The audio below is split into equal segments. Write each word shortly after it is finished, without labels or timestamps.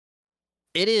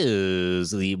It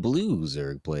is the blue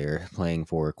Zerg player playing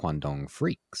for Kwandong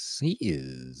Freaks. He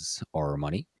is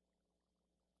ARMANI.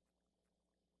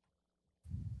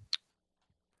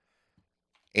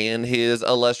 And his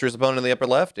illustrious opponent in the upper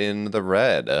left in the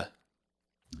red.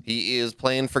 He is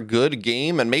playing for good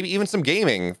game and maybe even some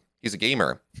gaming. He's a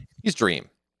gamer. He's Dream.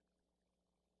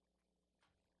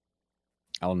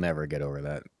 I'll never get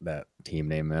over that team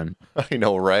name, man. I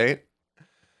know, right?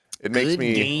 It makes good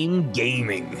me game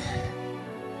gaming.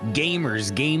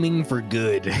 Gamers gaming for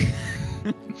good.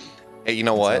 Hey, you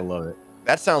know what? I love it.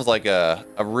 That sounds like a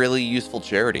really useful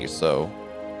charity. So,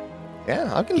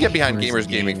 yeah, I can get behind gamers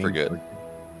gaming for good.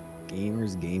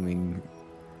 Gamers gaming.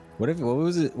 What if it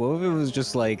was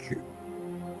just like?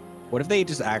 What if they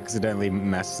just accidentally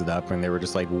messed it up and they were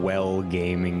just like well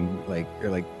gaming,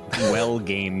 or well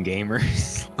game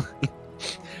gamers?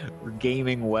 We're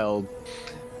gaming well.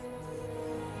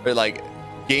 Or like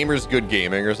gamers good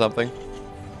gaming or something.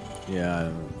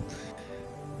 Yeah,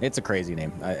 it's a crazy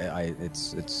name.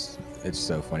 It's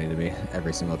so funny to me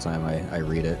every single time I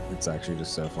read it. It's actually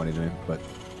just so funny to me. But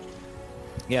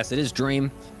yes, it is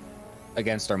Dream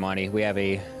against ARMANI. We have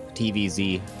a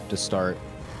TVZ to start,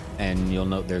 and you'll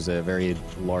note there's a very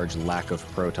large lack of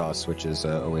Protoss, which is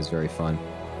always very fun.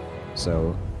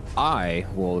 So I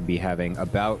will be having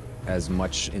about as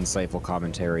much insightful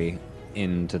commentary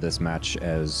into this match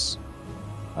as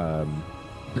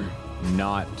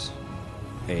not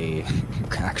a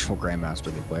actual Grandmaster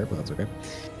League player, but that's okay.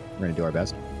 We're gonna do our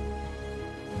best.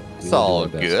 It's all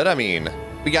good. I mean,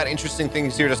 we got interesting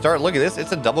things here to start. Look at this.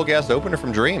 It's a double gas opener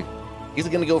from Dream. He's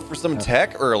going to go for some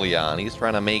tech early on. He's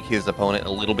trying to make his opponent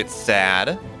a little bit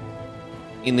sad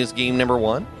in this game number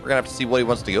one. We're going to have to see what he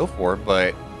wants to go for,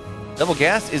 but double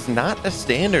gas is not a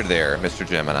standard there, Mr.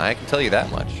 Gemini. I can tell you that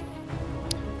much.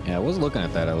 Yeah, I was looking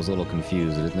at that. I was a little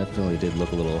confused. It definitely did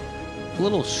look a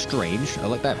little strange. I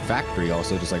like that factory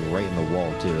also, just like right in the wall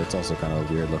too. It's also kind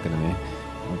of weird looking to me.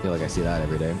 I don't feel like I see that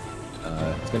every day.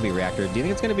 It's going to be a reactor. Do you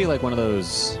think it's going to be like one of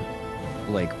those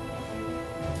like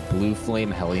blue flame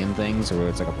Hellion things, or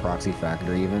it's like a proxy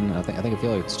factory even? I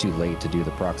feel like it's too late to do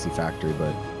the proxy factory,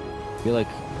 but I feel like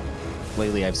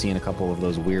lately I've seen a couple of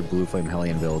those weird blue flame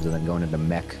Hellion builds and then going into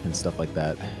mech and stuff like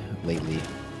that lately.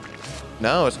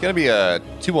 No, it's going to be a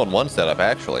 2-on-1 setup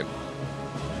actually.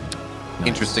 Nice.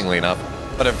 Interestingly enough,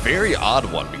 but a very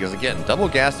odd one because again, double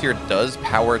gas here does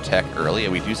power tech early,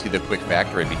 and we do see the quick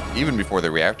factory even before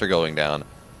the reactor going down.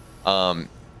 I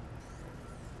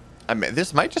mean,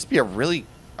 this might just be a really,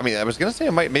 I mean, I was going to say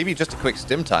it might maybe just a quick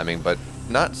stim timing, but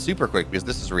not super quick because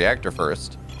this is reactor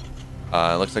first.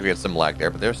 It looks like we had some lag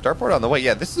there, but there's starport on the way.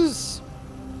 Yeah, this is,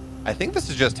 I think this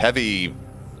is just heavy,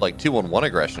 like 2-on-1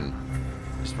 aggression,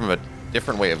 just from a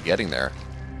different way of getting there.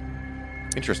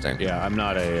 Interesting. Yeah, I'm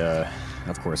not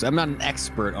of course, I'm not an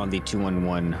expert on the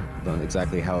 2-on-1,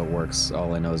 exactly how it works.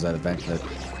 All I know is that eventually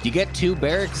you get two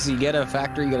barracks, you get a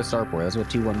factory, you get a starport. That's what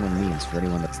 2-on-1 means for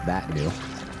anyone that's that new.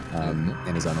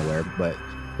 And is unaware, but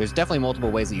there's definitely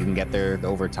multiple ways that you can get there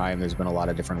over time. There's been a lot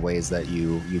of different ways that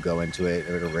you go into it.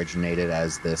 It originated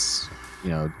as this,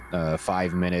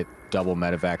 5-minute double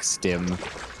medevac stim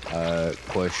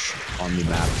push on the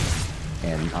map,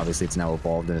 and obviously it's now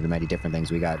evolved into many different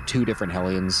things. We got 2 different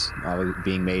Hellions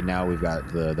being made now. We've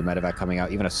got the medevac coming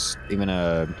out. Even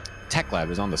a tech lab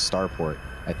is on the starport,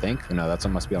 I think. No, that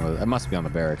must be on the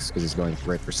barracks because he's going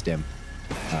right for stim.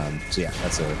 So yeah,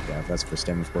 that's for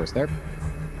stim, of course, there,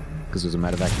 because there's a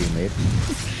medevac being made.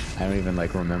 I don't even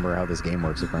remember how this game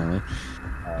works apparently.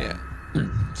 Yeah.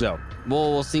 So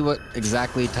we'll see what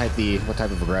type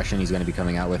of aggression he's going to be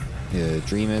coming out with.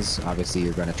 Dream is obviously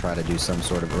you're going to try to do some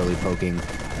sort of early poking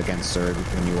against Zerg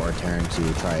when you are Terran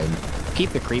to try and keep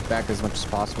the creep back as much as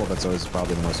possible. That's always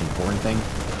probably the most important thing.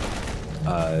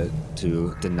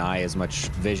 To deny as much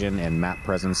vision and map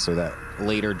presence so that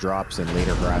later drops and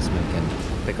later harassment can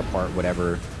pick apart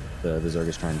whatever the Zerg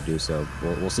is trying to do. So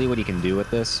we'll see what he can do with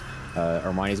this.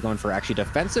 ARMANI's going for actually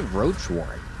defensive Roach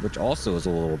Warren, which also is a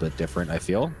little bit different, I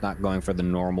feel. Not going for the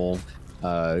normal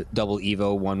double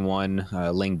Evo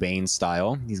 1-1 Ling Bane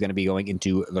style. He's going to be going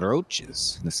into the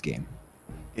Roaches in this game.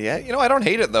 Yeah, I don't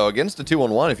hate it though. Against a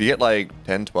 2-on-1, if you get like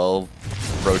 10,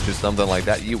 12 Roaches, something like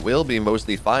that, you will be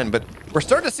mostly fine. But we're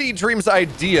starting to see Dream's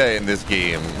idea in this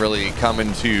game really come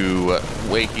into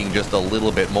waking just a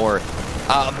little bit more.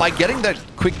 By getting that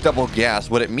quick double gas,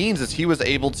 what it means is he was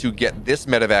able to get this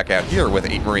medevac out here with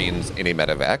 8 Marines in a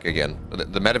medevac. Again,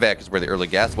 the medevac is where the early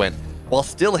gas went, while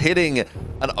still hitting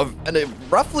a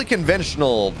roughly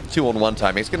conventional 2-on-1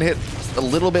 time. He's going to hit a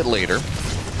little bit later,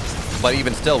 but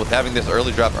even still, with having this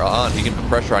early drop on, he can put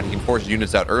pressure on, he can force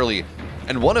units out early.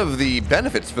 And one of the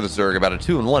benefits for the Zerg about a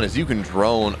 2-in-1 is you can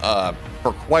drone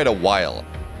for quite a while,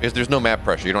 because there's no map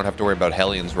pressure. You don't have to worry about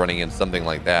Hellions running in, something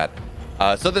like that.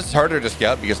 So this is harder to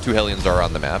scout because 2 Hellions are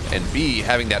on the map, and B,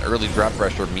 having that early drop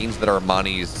pressure means that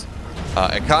Armani's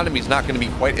economy is not going to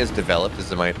be quite as developed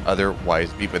as it might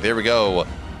otherwise be. But there we go.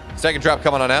 Second drop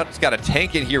coming on out. It's got a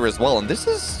tank in here as well, and this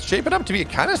is shaping up to be a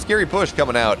kind of scary push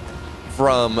coming out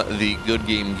from the Good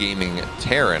Game Gaming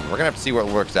Terran. We're gonna have to see what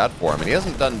works out for him, and he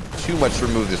hasn't done too much to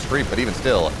remove this creep, but even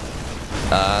still,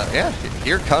 yeah,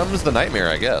 here comes the nightmare,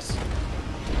 I guess.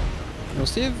 We'll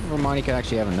see if Armani can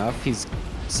actually have enough. He's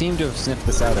seemed to have sniffed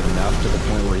this out enough to the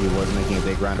point where he was making a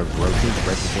big round of rotations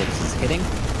right before this is hitting,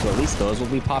 so at least those will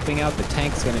be popping out. The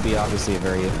tank's going to be obviously a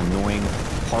very annoying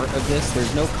part of this.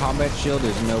 There's no combat shield,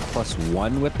 there's no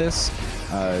 +1 with this.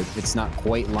 It's not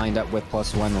quite lined up with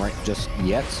 +1 right just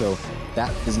yet, so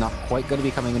that is not quite going to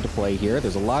be coming into play here.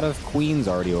 There's a lot of queens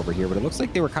already over here, but it looks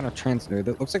like they were kind of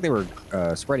it looks like they were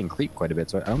spreading creep quite a bit,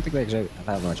 so I don't think they actually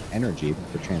have much energy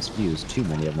for transfuse, too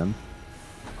many of them.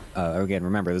 Again,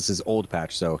 remember, this is old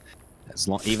patch, so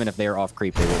even if they are off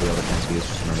creep, they will be able to transfuse.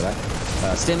 Just remember that.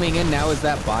 Stimming in now is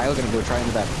that bio. Going to go try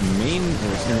into that main,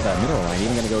 or into that middle line.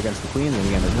 Even going to go against the queens. And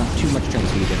again, there's not too much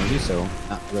transfuse energy, so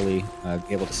not really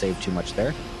able to save too much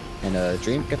there. And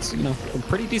Dream gets, you know, a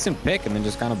pretty decent pick, and then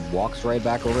just kind of walks right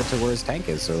back over to where his tank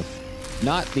is. So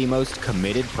not the most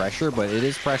committed pressure, but it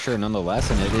is pressure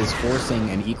nonetheless, and it is forcing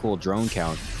an equal drone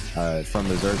count from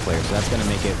the Zerg player, so that's going to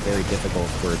make it very difficult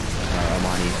for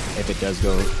ARMANI if it does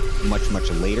go much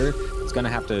later. It's going to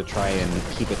have to try and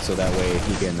keep it so that way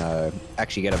he can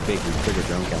actually get a bigger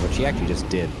drone count, which he actually just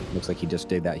did. Looks like he just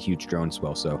did that huge drone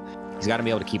swell, so he's got to be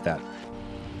able to keep that.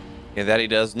 Yeah, that he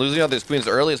does. Losing all these queens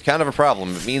early is kind of a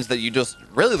problem. It means that you just,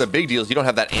 really the big deal is you don't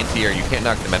have that anti-air. You can't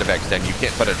knock the medevacs down. You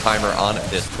can't put a timer on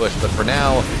this push. But for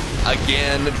now,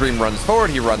 again, Dream runs forward.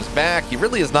 He runs back. He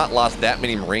really has not lost that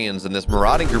many Marines in this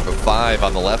marauding group of 5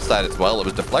 on the left side as well. It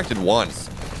was deflected once.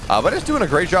 But it's doing a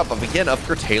great job of, again, of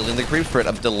curtailing the creep sprint,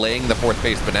 of delaying the 4th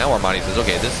base. But now Armani says,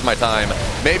 okay, this is my time.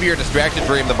 Maybe you're distracted,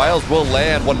 Dream. The bios will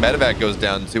land. 1 medevac goes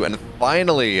down too. And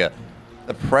finally,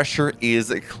 the pressure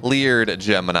is cleared,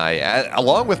 Gemini,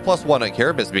 along with +1 on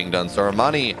Carapace being done. So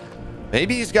Armani,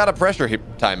 maybe he's got a pressure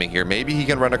timing here. Maybe he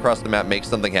can run across the map, make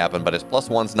something happen, but his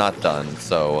 +1's not done.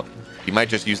 So he might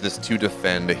just use this to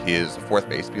defend his 4th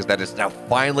base, because that is now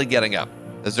finally getting up.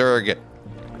 The Zerg,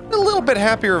 a little bit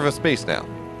happier of a space now.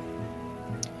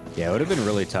 Yeah, it would have been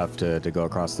really tough to go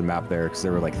across the map there, because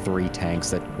there were like 3 tanks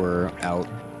that were out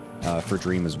for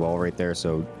Dream as well right there,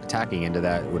 so attacking into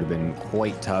that would have been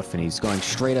quite tough, and he's going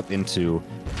straight up into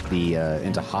the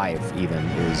into Hive even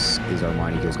is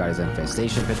Armani. He's got his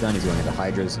infestation pit done, he's going into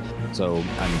Hydras, so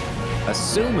I'm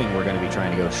assuming we're going to be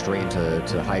trying to go straight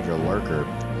into Hydra Lurker,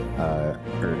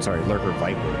 or sorry, Lurker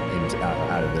Viper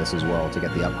out of this as well to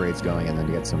get the upgrades going, and then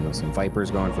to get some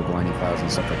Vipers going for blinding clouds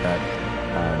and stuff like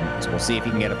that. So we'll see if he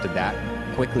can get up to that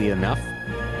quickly enough.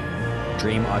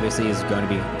 Dream obviously is going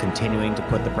to be continuing to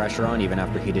put the pressure on, even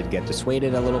after he did get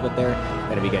dissuaded a little bit there.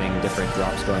 Going to be getting different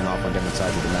drops going off on different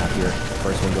sides of the map here.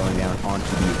 First one going down onto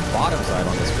the bottom side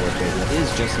on this 4th base. It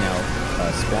is just now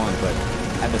spawned, but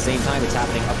at the same time, it's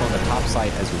happening up on the top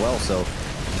side as well. So,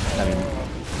 I mean,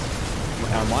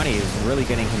 Armani is really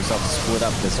getting himself split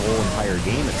up this whole entire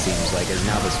game, it seems like, as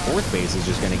now this 4th base is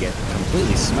just going to get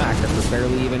completely smacked after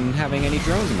barely even having any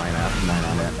drones in mine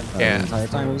on it. The entire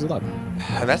time it was up.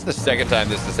 And that's the second time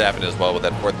this has happened as well, with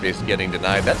that 4th base getting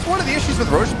denied. That's one of the issues with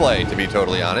Roach play, to be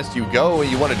totally honest. You go and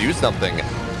you want to do something,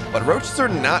 but Roaches are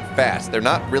not fast. They're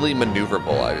not really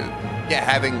maneuverable. Yeah,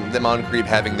 having them on creep,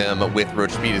 having them with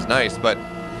Roach speed is nice, but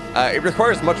it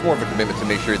requires much more of a commitment to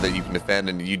make sure that you can defend,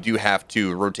 and you do have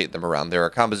to rotate them around. They're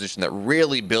a composition that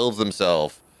really builds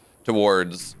themselves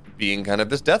towards being kind of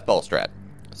this death ball strat.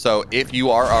 So if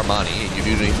you are Armani, you do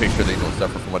need to make sure that you don't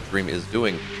suffer from what Dream is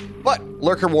doing. But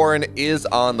Lurker Warren is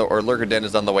on the, or Lurker Den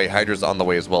is on the way, Hydra's on the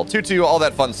way as well. 2-2, all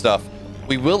that fun stuff.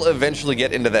 We will eventually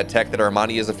get into that tech that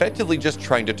Armani is effectively just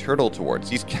trying to turtle towards.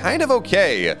 He's kind of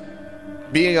okay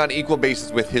being on equal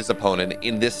basis with his opponent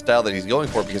in this style that he's going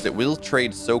for, because it will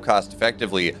trade so cost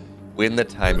effectively when the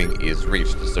timing is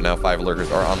reached. So now 5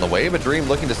 Lurkers are on the way, but Dream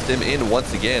looking to stim in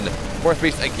once again. 4th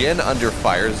base again under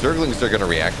fire. Zerglings are going to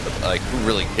react, but like, who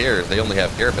really cares? They only have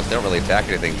Carapace. They don't really attack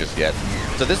anything just yet.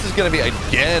 So this is going to be,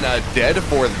 again, a dead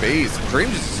 4th base. Dream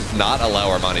just does not allow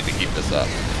Armani to keep this up.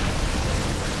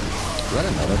 Was that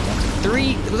another cancel?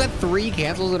 3? Was that 3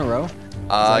 cancels in a row?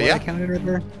 Yeah. I counted right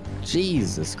there?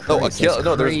 Jesus Christ. Oh, a kill.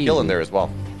 No, there's a kill in there as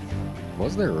well.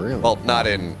 Was there really? Well, not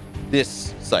in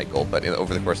this cycle, but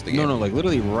over the course of the game. No, like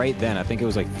literally right then. I think it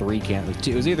was like 3 cancels.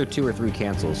 It was either 2 or 3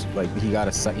 cancels. Like he got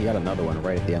another one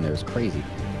right at the end. It was crazy.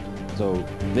 So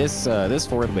this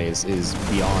fourth base is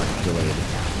beyond delayed.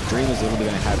 Dream is literally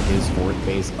going to have his fourth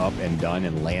base up and done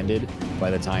and landed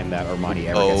by the time that ARMANI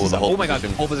ever gets his up. Oh my god,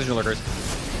 full position lurkers.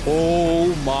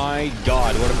 Oh my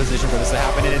god, what a position for this to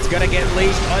happen. And it's going to get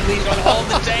unleashed on all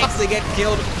the tanks. They get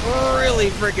killed really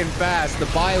freaking fast. The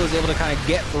bio is able to kind of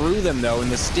get through them though,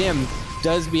 and the stim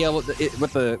does be able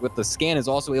to, with the scan is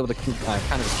also able to kind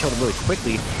of just kill them really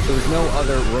quickly. There was no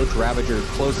other Roach Ravager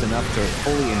close enough to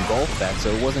fully engulf that, so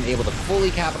it wasn't able to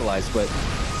fully capitalize. But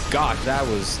gosh, that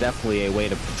was definitely a way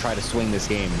to try to swing this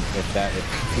game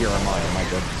if you're ARMANI, my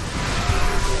goodness.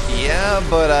 Yeah,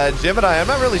 but Gemini, I'm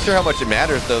not really sure how much it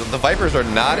matters though. The Vipers are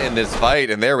not in this fight,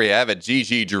 and there we have it.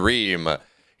 GG Dream.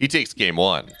 He takes game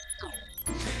 1.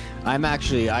 I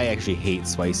actually hate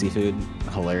spicy food.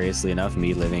 Hilariously enough,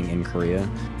 me living in Korea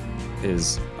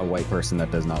is a white person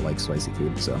that does not like spicy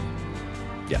food. So,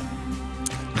 yeah,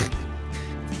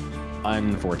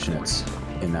 unfortunate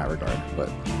in that regard. But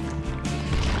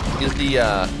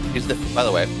by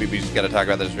the way, we just got to talk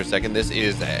about this for a second. This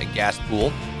is a gas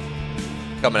pool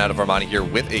coming out of ARMANI here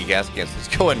with a gas cancel.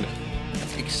 It's going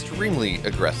extremely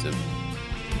aggressive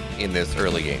in this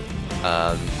early game.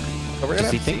 So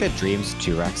does he think that Dream's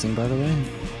 2-Raxing, by the way?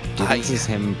 Do you think this is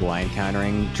him blind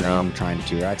countering Dream trying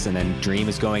to 2-Rax, and then Dream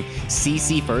is going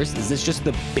CC first? Is this just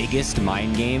the biggest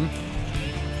mind game?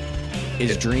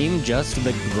 Is Dream just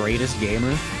the greatest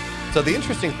gamer? So the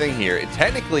interesting thing here,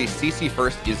 technically CC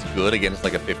first is good against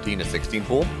like a 15 to 16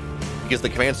 pool, because the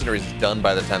command center is done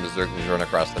by the time the Zerglings run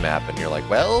across the map, and you're like,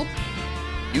 well,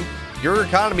 your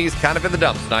economy is kind of in the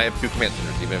dumps. Now I have 2 command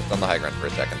centers, even if it's on the high ground for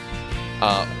a second.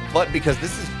 But because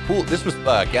this is cool, this was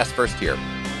gas first here.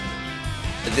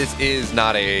 This is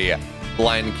not a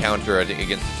blind counter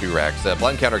against the 2-Rax.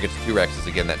 Blind counter against the 2-Rax is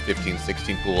again that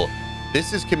 15-16 pool.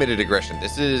 This is committed aggression.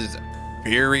 This is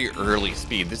very early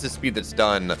speed. This is speed that's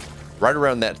done right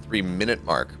around that 3-minute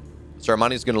mark. So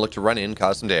ARMANI is going to look to run in,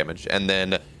 cause some damage, and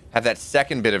then have that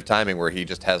second bit of timing where he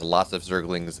just has lots of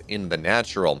Zerglings in the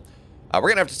natural. We're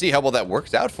going to have to see how well that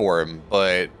works out for him,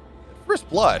 but first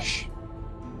blush,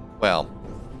 well,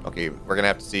 okay, we're going to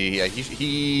have to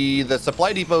see. The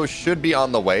supply depot should be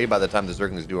on the way by the time the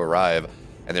Zerglings do arrive.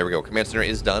 And there we go. Command center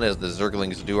is done as the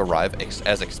Zerglings do arrive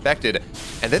as expected.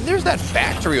 And then there's that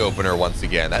factory opener once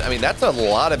again. I mean, that's a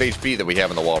lot of HP that we have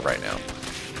in the wall right now.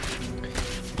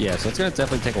 Yeah, so it's going to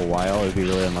definitely take a while. It would be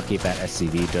really unlucky if that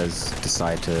SCV does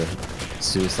decide to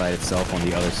suicide itself on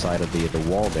the other side of the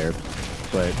wall there.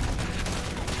 But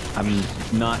I'm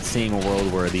not seeing a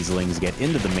world where these Lings get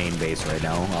into the main base right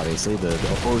now. Obviously, the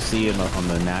OC on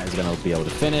the Nat is going to be able to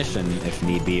finish, and if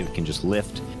need be, it can just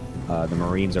lift. The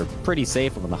Marines are pretty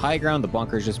safe on the high ground. The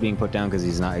bunker is just being put down because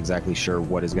he's not exactly sure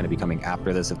what is going to be coming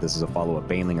after this, if this is a follow-up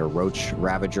Baneling or Roach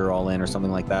Ravager all in or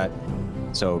something like that.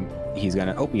 So he's going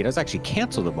to... Oh, he does actually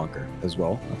cancel the bunker as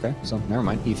well. Okay, so never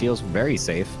mind. He feels very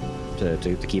safe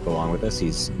to keep along with this.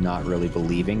 He's not really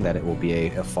believing that it will be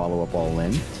a follow-up all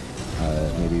in.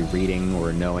 Maybe reading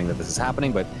or knowing that this is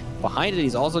happening, but behind it,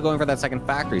 he's also going for that second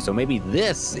factory. So maybe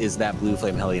this is that Blue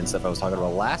Flame Hellion stuff I was talking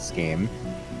about last game.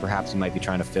 Perhaps he might be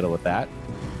trying to fiddle with that,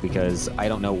 because I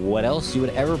don't know what else you would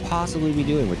ever possibly be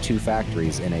doing with 2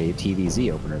 factories in a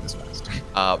TVZ opener this fast.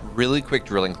 Really quick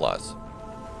drilling clause.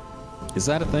 Is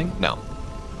that a thing? No.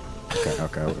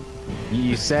 Okay.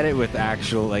 You said it with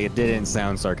actual, like, it didn't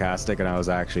sound sarcastic, and I was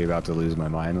actually about to lose my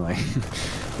mind. Like,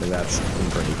 that's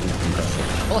pretty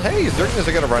impressive. Well, hey, Zerglings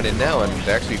are going to run in now, and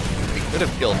actually, they could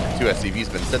have killed 2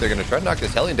 SCVs, but instead they're going to try to knock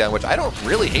this Hellion down, which I don't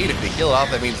really hate. If they kill it off,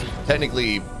 that means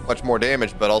technically much more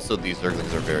damage, but also these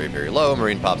Zerglings are very, very low.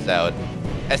 Marine pops out.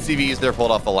 SCVs, they're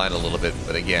pulled off the line a little bit,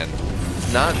 but again,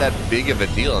 not that big of a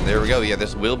deal. And there we go. Yeah,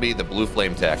 this will be the Blue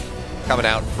Flame tech coming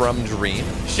out from Dream.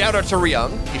 Shout out to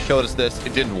Ryung. He showed us this.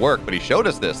 It didn't work, but he showed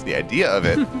us this, the idea of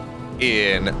it,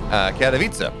 in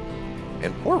Katowice.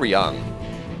 And poor Ryung.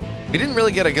 We didn't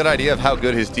really get a good idea of how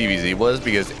good his TVZ was,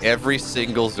 because every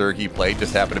single Zerg he played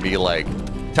just happened to be like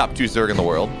top 2 Zerg in the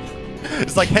world.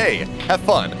 It's like, hey, have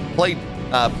fun. Play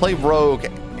Rogue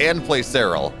and play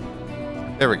Serral.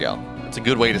 There we go. It's a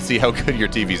good way to see how good your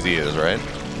TVZ is, right?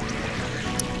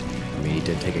 I mean, he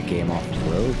did take a game off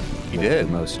the Rogue. He did.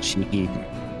 The most cheeky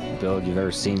build you've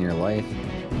ever seen in your life.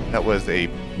 That was a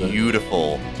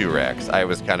beautiful 2-Rax. I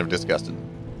was kind of disgusted.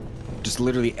 Just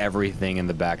literally everything in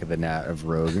the back of the Nat of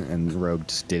Rogue, and Rogue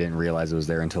just didn't realize it was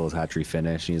there until his hatchery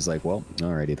finished. He's like, well,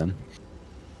 alrighty then.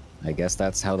 I guess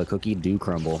that's how the cookie do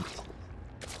crumble.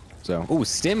 So, oh,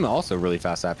 Stim also really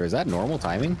fast after. Is that normal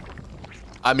timing?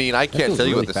 I mean, I can't tell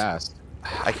you what this... fast.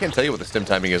 I can't tell you what the stim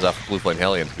timing is off of Blue Flame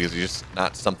Hellions because it's just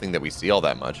not something that we see all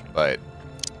that much. But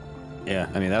yeah,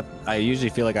 I mean, I usually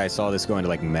feel like I saw this going to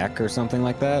like mech or something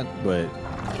like that, but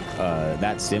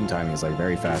that stim timing is like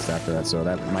very fast after that, so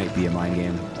that might be a mind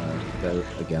game.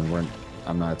 Again,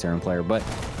 I'm not a Terran player, but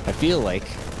I feel like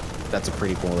that's a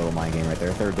pretty cool little mind game right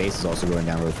there. Third base is also going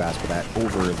down really fast, but that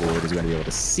Overlord is going to be able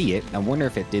to see it. I wonder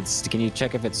if it did. Can you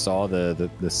check if it saw the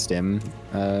stim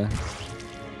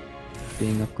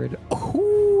being upgraded?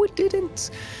 Oh, it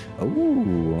didn't. Oh,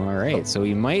 all right. So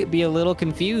he might be a little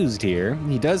confused here.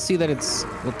 He does see that it's.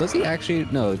 Well, does he actually?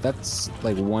 No, that's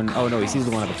like one. Oh no, he sees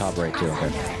the one at the top right too.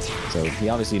 Okay. So he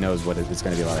obviously knows what it's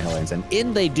going to be a lot of Hellions, and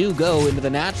in they do go into the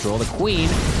natural. The Queen.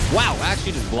 Wow,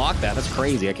 actually just blocked that. That's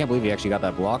crazy. I can't believe he actually got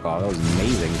that block off. That was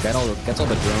amazing. Gets all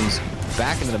the drones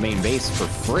back into the main base for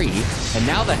free, and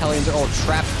now the Hellions are all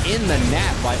trapped in the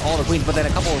nap by all the Queens, but then a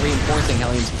couple of reinforcing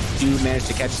Hellions do manage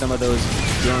to catch some of those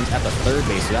drones at the third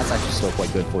base, so that's actually still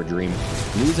quite good for Dream.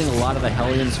 Losing a lot of the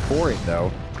Hellions for it,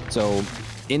 though. So,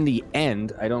 in the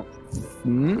end, I don't...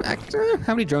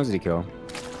 How many drones did he kill?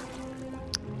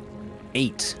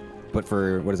 8. But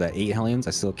for, what is that, 8 Hellions?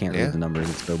 I still can't read the numbers.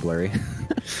 It's so blurry.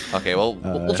 Okay, well,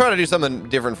 we'll try to do something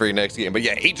different for you next game. But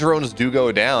yeah, 8 drones do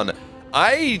go down.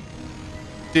 I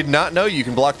did not know you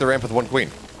can block the ramp with 1 Queen.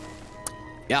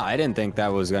 Yeah, I didn't think that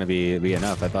was going to be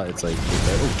enough. I thought it's like,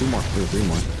 oh, 2 more, 3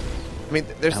 more. I mean,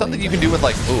 there's something you can do with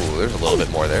like, ooh, there's a little bit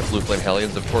more there. Blue Flame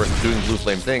Hellions, of course, doing Blue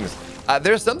Flame things.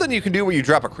 There's something you can do where you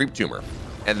drop a creep tumor,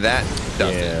 and that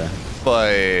does it.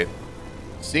 But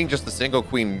seeing just the single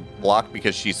Queen block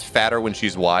because she's fatter when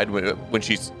she's wide, when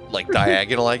she's like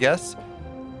diagonal, I guess.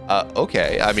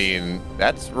 Okay, I mean,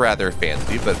 that's rather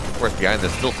fancy, but of course behind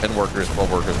this, still 10 workers,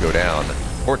 12 workers go down.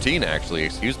 14, actually,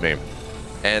 excuse me.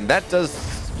 And that does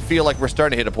feel like we're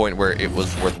starting to hit a point where it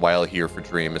was worthwhile here for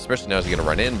Dream, especially now as he's going to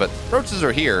run in, but roaches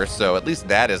are here, so at least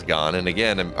that is gone. And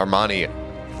again, ARMANI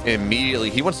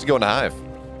immediately, he wants to go into Hive.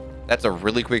 That's a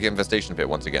really quick infestation pit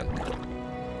once again.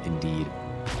 Indeed.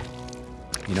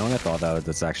 You know what I thought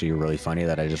that's actually really funny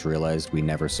that I just realized we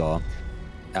never saw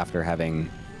after having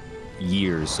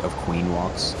years of Queen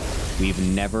walks?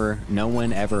 No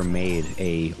one ever made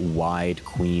a wide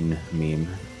Queen meme.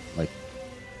 Like,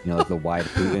 you know, like the wide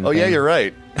Putin Oh, thing. yeah, you're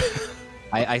right.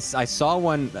 I saw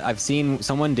one. I've seen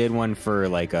someone did one for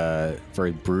like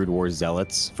for Brood War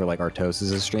Zealots for like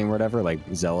Artosis' stream or whatever. Like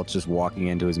Zealots just walking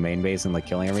into his main base and like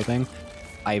killing everything.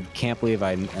 I can't believe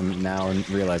I am now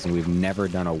realizing we've never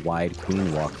done a wide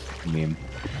Queen walk meme.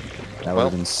 That would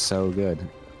have been so good.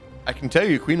 I can tell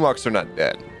you, Queen walks are not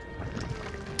dead.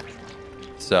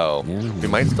 So we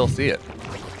might still see it.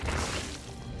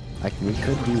 We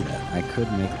could do that. I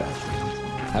could make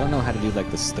that. I don't know how to do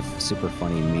like the super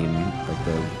funny meme, like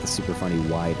the super funny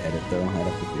wide edit though. I'd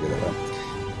have to figure that out.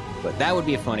 But that would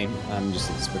be funny. I'm just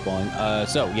spitballing.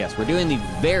 So yes, we're doing the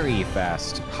very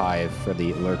fast Hive for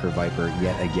the Lurker Viper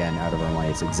yet again out of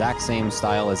ARMANI. It's exact same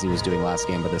style as he was doing last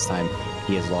game, but this time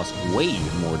he has lost way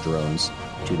more drones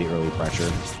to the early pressure.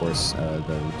 Of course,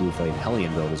 the Blue Flame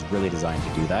Hellion build is really designed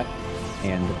to do that.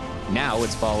 And now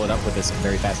it's followed up with this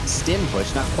very fast stim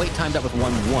push. Not quite timed up with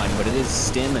 1-1, but it is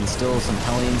stim and still some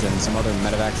Hellions and some other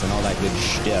medevacs and all that good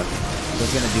stuff. So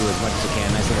it's going to do as much as it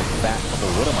can. Nice little fat couple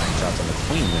Widowmine shots on the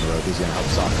Queen Windroad, who's going to help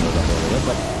soften those up a little bit.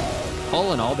 But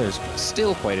all in all, there's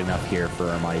still quite enough here for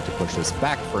ARMANI to push this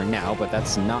back for now, but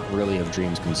that's not really of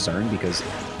Dream's concern, because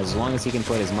as long as he can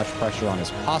put as much pressure on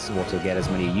as possible to get as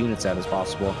many units out as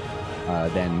possible,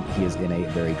 then he is in a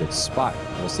very good spot.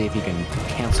 We'll see if he can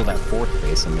cancel that 4th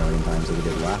base a million times like he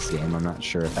did last game. I'm not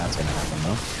sure if that's going to happen,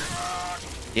 though.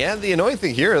 Yeah, the annoying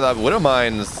thing here, that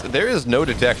Widowmines, there is no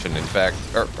detection. In fact,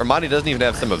 ARMANI doesn't even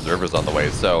have some observers on the way,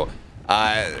 so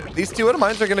these 2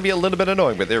 Widowmines are going to be a little bit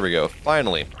annoying, but there we go.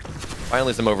 Finally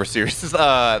some overseers.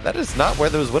 That is not where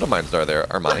those Widowmines are there,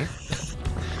 ARMANI.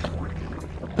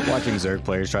 Watching Zerg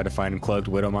players try to find cloaked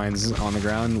Widowmines on the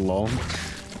ground, lol.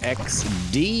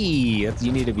 XD!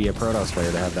 You need to be a Protoss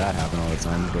player to have that happen all the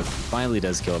time, but finally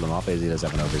does kill them off as he does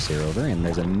have an overseer over, and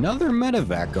there's another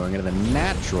medevac going into the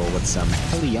natural with some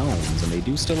Hellions, and they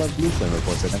do still have Blue Flame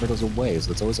reports. That never goes away,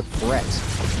 so it's always a threat.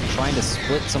 Trying to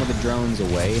split some of the drones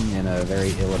away in a very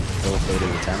ill-fated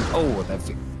attempt. Oh,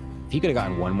 if he could have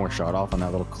gotten one more shot off on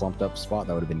that little clumped up spot,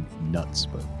 that would have been nuts,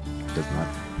 but does not.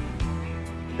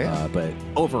 But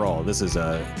overall, this is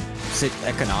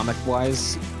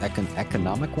economic-wise,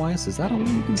 is that a word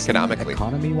you can say? Economically.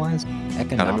 Economy-wise?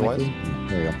 Economically?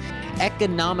 There you go.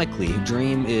 Economically,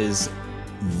 Dream is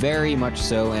very much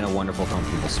so in a wonderful,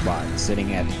 comfortable spot,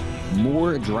 sitting at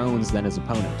more drones than his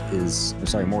opponent is, or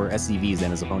sorry, more SCVs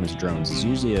than his opponent's drones is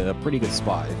usually a pretty good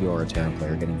spot if you are a Terran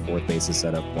player, getting 4th bases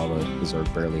set up while the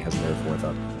Zerg barely has their 4th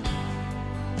up.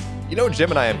 You know,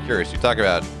 Gemini, I'm curious. You talk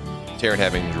about Terran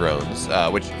having drones,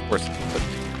 which, of course,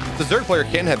 the Zerg player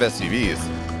can have SCVs.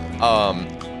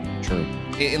 True.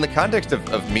 In the context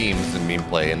of memes and meme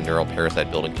play and neural parasite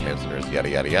building command centers, yada,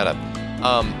 yada, yada,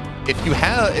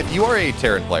 if you are a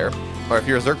Terran player, or if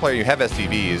you're a Zerg player and you have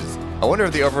SCVs, I wonder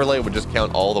if the overlay would just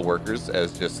count all the workers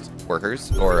as just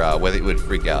workers, or whether it would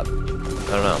freak out. I don't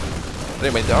know. But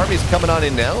anyway, the army's coming on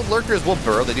in now. Lurkers will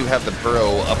burrow. They do have the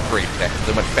burrow upgrade tech.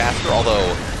 They're much faster,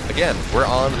 although, again, we're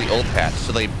on the old patch,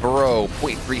 so they burrow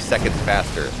 0.3 seconds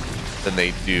faster than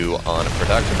they do on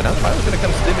production. But now the pilot's going to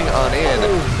come stimming on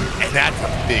in, and that's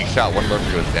a big shot. One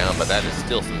lurker goes down, but that is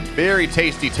still some very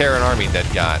tasty Terran army that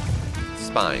got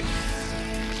spined.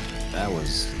 That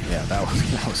was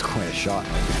quite a shot.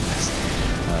 My goodness.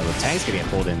 The tanks getting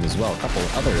pulled in as well. A couple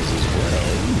others as well.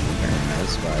 Very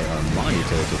nice by ARMANI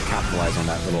to capitalize on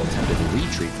that little attempted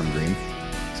retreat from Dream.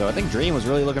 So I think Dream was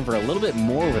really looking for a little bit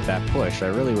more with that push. It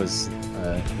really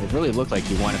looked like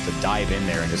he wanted to dive in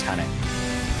there and just kind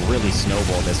of really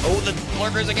snowball this. Oh, the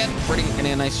lurkers again.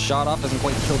 Getting a nice shot off. Doesn't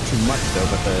quite kill too much though,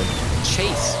 but the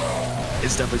chase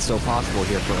is definitely still possible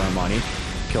here for ARMANI.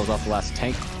 Kills off the last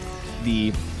tank.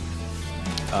 The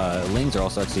Lings are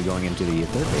also actually going into the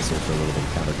 3rd base here for a little bit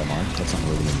of counter come on. That's not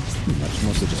really too much.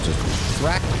 Mostly just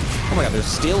distract. Oh my god, there's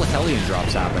still Hellion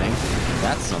drops happening.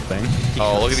 That's something.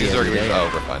 Oh, look at these Zerg.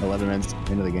 Oh, we're fine. 11 minutes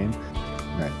into the game.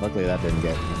 Alright, luckily that didn't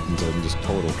get into just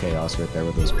total chaos right there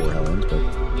with those 4 Hellions.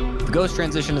 But the Ghost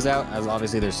transition is out, as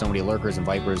obviously there's so many Lurkers and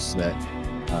Vipers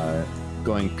that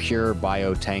going pure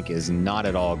bio tank is not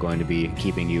at all going to be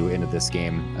keeping you into this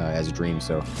game as a Dream.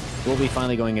 So we'll be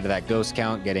finally going into that Ghost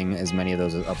count, getting as many of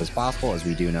those up as possible, as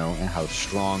we do know how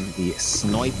strong the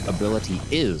snipe ability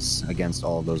is against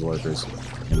all of those Lurkers,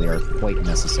 and they are quite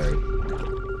necessary.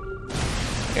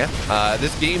 Yeah,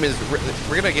 this game is,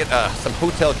 we're going to get some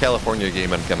Hotel California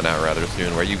game coming out rather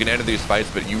soon, where you can enter these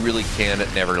fights, but you really can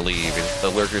never leave.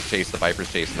 The Lurkers chase, the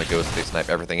Vipers chase, and the Ghosts, they snipe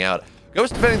everything out.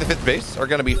 Ghosts defending the 5th base are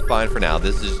going to be fine for now.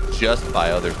 This is just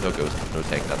bio. There's no Ghost, no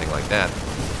tank, nothing like that.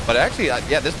 But actually,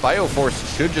 yeah, this bio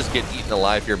force should just get eaten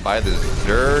alive here by the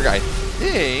Zerg, I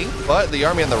think. But the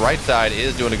army on the right side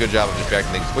is doing a good job of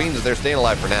distracting things. Queens, they're staying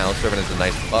alive for now, serving as a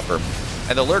nice buffer.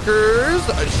 And the Lurkers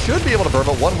should be able to burn,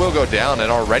 but one will go down.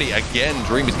 And already, again,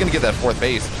 Dream is going to get that 4th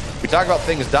base. We talk about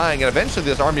things dying, and eventually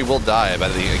this army will die by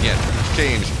the, again,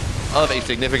 exchange of a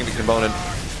significant component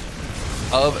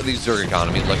of the Zerg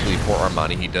economy. Luckily for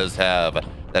ARMANI, he does have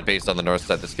that base on the north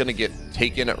side that's going to get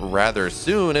taken rather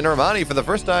soon. And ARMANI, for the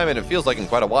first time, and it feels like in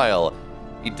quite a while,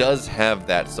 he does have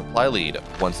that supply lead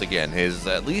once again.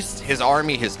 At least his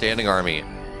army, his standing army,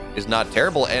 is not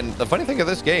terrible. And the funny thing of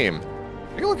this game,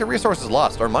 take a look at resources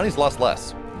lost. ARMANI's lost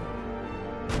less.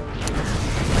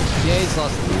 Yeah, he's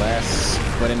lost less,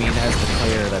 but I mean, as the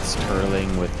player that's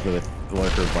turtling with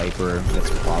Lurker Viper, that's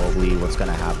probably what's going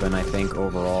to happen, I think,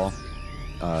 overall.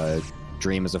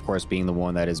 Dream is, of course, being the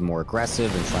one that is more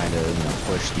aggressive and trying to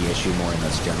push the issue more, and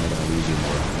that's generally going to lose you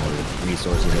more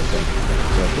resources, I think.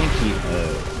 So I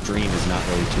think Dream is not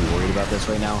really too worried about this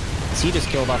right now. He just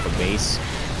killed off a base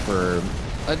for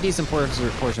a decent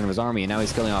portion of his army, and now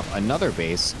he's killing off another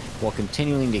base while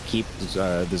continuing to keep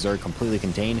the Zerg completely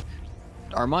contained.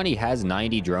 ARMANI has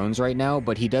 90 drones right now,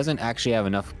 but he doesn't actually have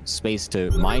enough space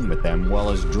to mine with them, while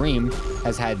his Dream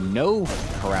has had no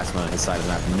harassment on his side of the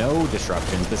map, no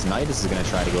disruptions. This Nidus is going to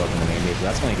try to go up in the main base, but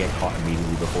that's going to get caught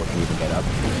immediately before it can even get up.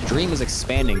 Dream is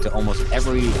expanding to almost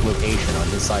every location on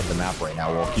this side of the map right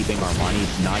now, while keeping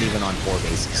ARMANI not even on 4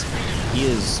 bases. He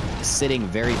is sitting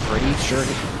very pretty. Sure,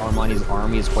 ARMANI's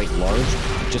army is quite large,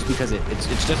 just because it's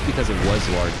just because it was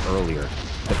large earlier.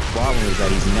 The problem is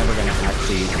that he's never going to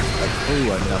actually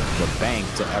accrue enough of a bank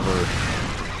to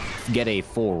ever get a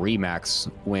full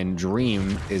remax when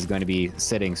Dream is going to be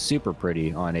sitting super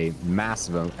pretty on a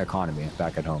massive economy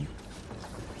back at home.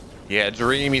 Yeah,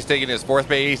 Dream, he's taking his 4th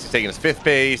base, he's taking his 5th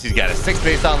base, he's got a 6th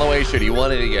base on the way, should he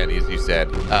want it again, as you said.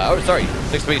 Oh, sorry,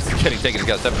 6th base is getting taken, he's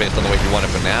got a 7th base on the way if he want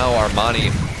it, but now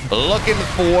ARMANI looking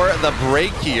for the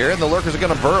break here, and the Lurkers are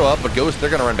going to burrow up, but Ghosts, they're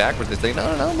going to run backwards. They say, no,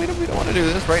 we don't want to do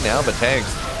this right now, but tanks,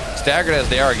 staggered as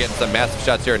they are, getting some massive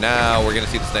shots here. Now we're going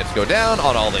to see the snipes go down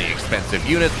on all the expensive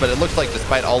units, but it looks like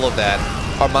despite all of that,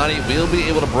 ARMANI will be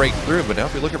able to break through. But now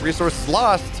if we look at resources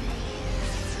lost,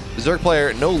 the Zerg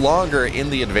player no longer in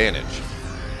the advantage.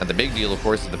 And the big deal, of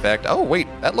course, is the fact, oh, wait,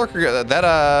 that Lurker, the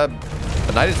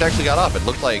Nidus actually got off. It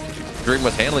looked like Dream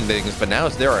was handling things, but now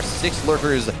there are 6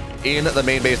 Lurkers in the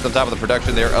main base on top of the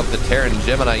production there of the Terran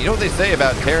Gemini. You know what they say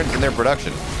about Terrans and their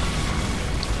production?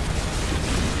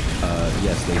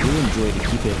 yes, they do enjoy to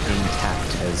keep it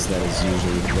intact, as that is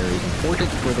usually very important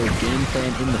for their game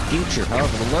plan in the future.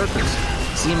 However, the lurkers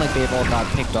seem like they've all got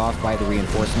picked off by the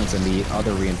reinforcements, and the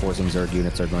other reinforcing Zerg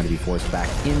units are going to be forced back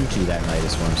into that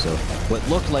Nidus Swarm. So what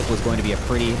looked like was going to be a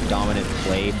pretty dominant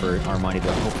play for ARMANI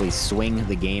to hopefully swing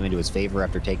the game into his favor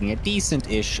after taking a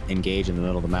decent-ish engage in the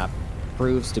middle of the map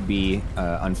proves to be,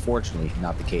 unfortunately,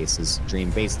 not the case, as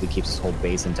Dream basically keeps his whole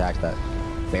base intact. That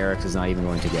barracks is not even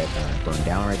going to get burned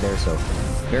down right there, so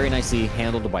very nicely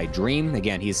handled by Dream.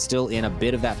 Again, he's still in a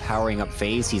bit of that powering up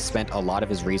phase. He spent a lot of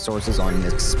his resources on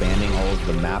expanding all of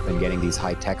the map and getting these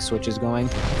high-tech switches going,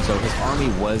 so his army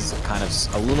was kind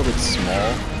of a little bit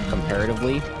small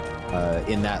comparatively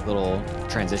in that little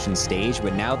transition stage,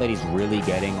 but now that he's really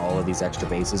getting all of these extra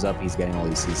bases up, he's getting all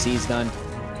these CCs done,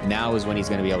 now is when he's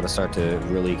going to be able to start to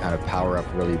really kind of power up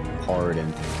really hard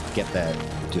and get that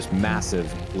just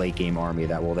massive late game army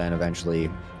that will then eventually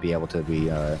be able to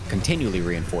be continually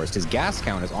reinforced. His gas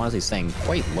count is honestly staying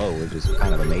quite low, which is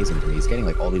kind of amazing to me. He's getting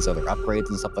like all these other upgrades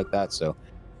and stuff like that. So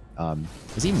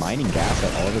is he mining gas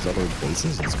at all of his other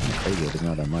bases? It's kind of crazy. It doesn't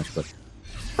know that much, but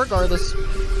regardless,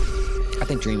 I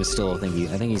think Dream is still, I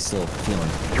think he's still feeling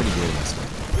pretty good in this one.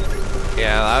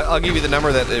 Yeah, I'll give you the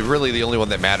number that is really the only one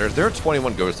that matters. There are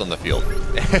 21 ghosts on the field.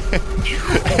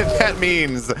 And that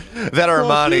means that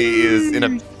ARMANI is in a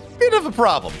bit of a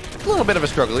problem. A little bit of a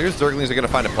struggle here. Zerglings are going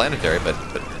to find a planetary, but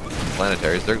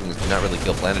planetaries, Zerglings do not really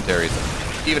kill planetaries,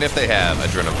 even if they have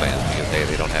Adrenal plans, because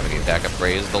they don't have any attack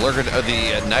upgrades. The Lurker, the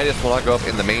Nidus will not go up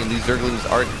in the main. These Zerglings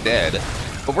are dead.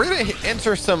 But we're going to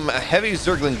enter some heavy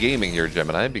Zergling gaming here,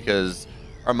 Gemini, because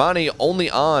ARMANI only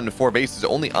on 4 bases,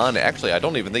 only on, actually, I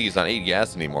don't even think he's on 8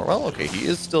 gas anymore. Well, okay, he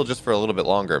is still just for a little bit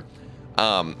longer.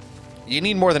 You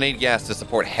need more than 8 gas to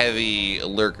support heavy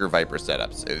Lurker Viper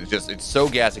setups. It's so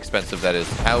gas expensive. That is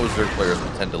how Zerg players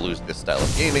will tend to lose this style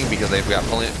of gaming, because they've got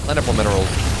plentiful minerals,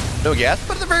 no gas.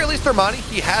 But at the very least, ARMANI,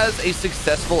 he has a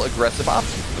successful aggressive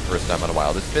option for the first time in a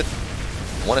while. This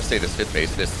 5th, I want to say this 5th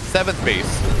base, this 7th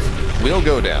base will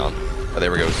go down. Oh, there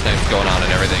we go, snipes going on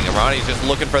and everything. ARMANI's just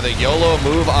looking for the YOLO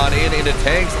move on in, into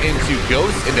tanks, into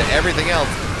ghosts, into everything else.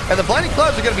 And the blinding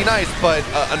clouds are going to be nice, but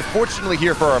unfortunately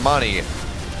here for ARMANI,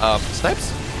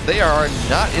 snipes, they are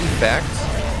not in fact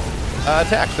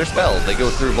attacked. They're spells. They go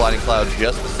through blinding cloud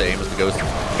just the same as the ghosts.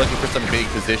 Looking for some big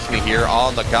positioning here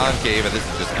on the concave, and this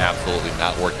is just absolutely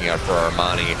not working out for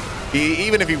ARMANI.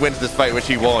 Even if he wins this fight, which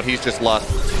he won't, he's just lost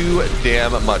too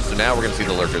damn much. So now we're going to see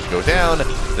the Lurkers go down.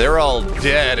 They're all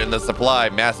dead, and the supply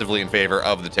massively in favor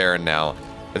of the Terran now.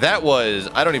 That was,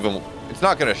 I don't even, it's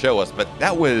not going to show us, but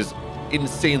that was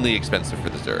insanely expensive for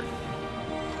the Zerg.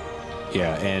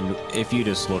 Yeah, and if you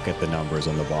just look at the numbers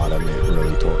on the bottom, it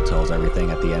really tells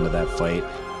everything at the end of that fight,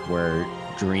 where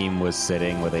Dream was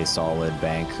sitting with a solid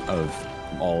bank of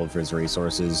all of his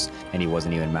resources, and he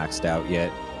wasn't even maxed out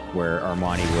yet, where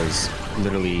ARMANI was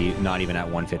literally not even at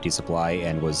 150 supply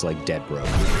and was like dead broke.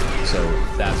 So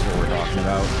that's what we're talking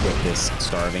about with this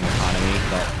starving economy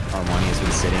that ARMANI has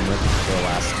been sitting with for the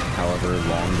last however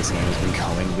long this game has been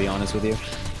going, to be honest with you.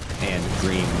 And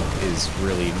Dream is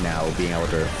really now being able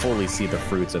to fully see the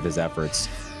fruits of his efforts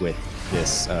with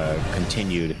this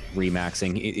continued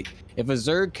remaxing. If a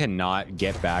Zerg cannot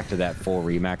get back to that full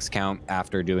remax count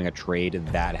after doing a trade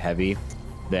that heavy,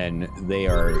 then they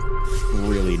are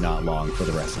really not long for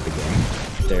the rest of the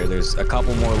game. There's a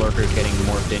couple more Lurkers getting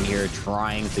morphed in here,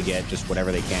 trying to get just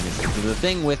whatever they can. The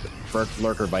thing with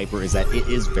Lurker Viper is that it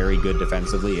is very good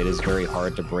defensively. It is very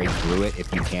hard to break through it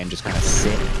if you can just kind of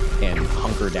sit and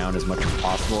hunker down as much as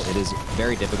possible. It is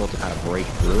very difficult to kind of break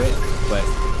through it, but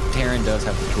Terran does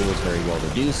have the tools very well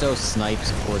to do so.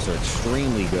 Snipes, of course, are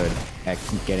extremely good at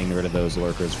getting rid of those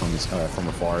Lurkers from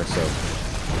afar, so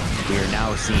we are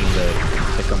now seeing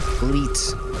the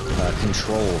complete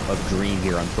control of Dream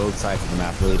here on both sides of the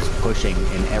map, really just pushing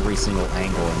in every single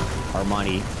angle. And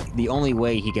ARMANI, the only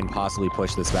way he can possibly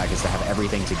push this back is to have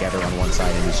everything together on one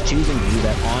side, and he's choosing to do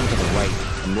that onto the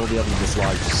right, and we'll be able to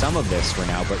dislodge some of this for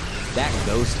now, but that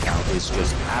ghost count is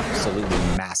just absolutely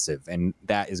massive, and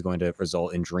that is going to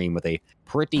result in Dream with a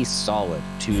pretty solid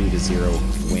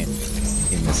 2-0 win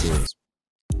in the series.